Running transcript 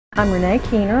I'm Renee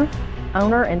Keener,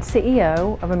 owner and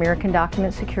CEO of American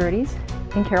Document Securities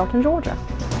in Carollton, Georgia.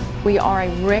 We are a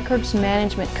records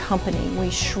management company. We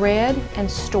shred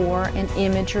and store and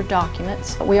image your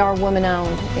documents. We are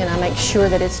woman-owned, and I make sure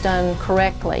that it's done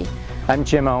correctly. I'm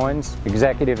Jim Owens,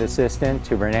 Executive Assistant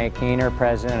to Renee Keener,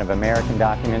 President of American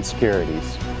Document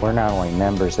Securities. We're not only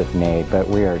members of NAID, but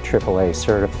we are a AAA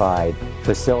certified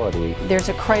facility. There's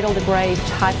a cradle-to-grave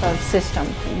type of system.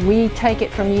 We take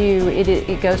it from you,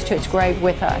 it goes to its grave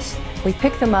with us. We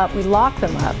pick them up, we lock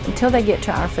them up until they get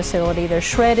to our facility. They're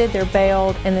shredded, they're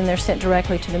baled, and then they're sent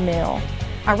directly to the mill.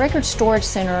 Our record storage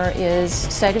center is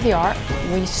state-of-the-art.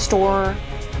 We store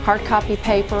hard copy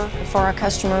paper for our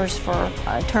customers, for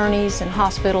attorneys and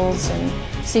hospitals and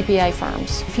CPA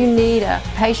firms. If you need a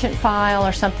patient file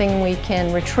or something, we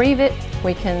can retrieve it,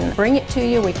 we can bring it to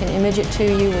you, we can image it to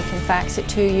you, we can fax it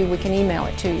to you, we can email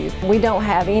it to you. We don't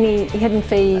have any hidden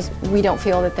fees. We don't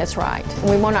feel that that's right.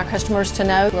 We want our customers to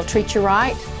know we'll treat you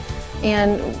right,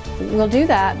 and we'll do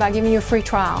that by giving you a free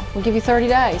trial. We'll give you 30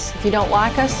 days. If you don't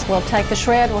like us, we'll take the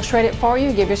shred, we'll shred it for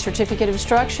you, give you a certificate of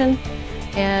instruction,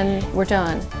 and we're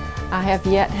done. I have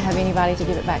yet to have anybody to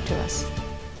give it back to us.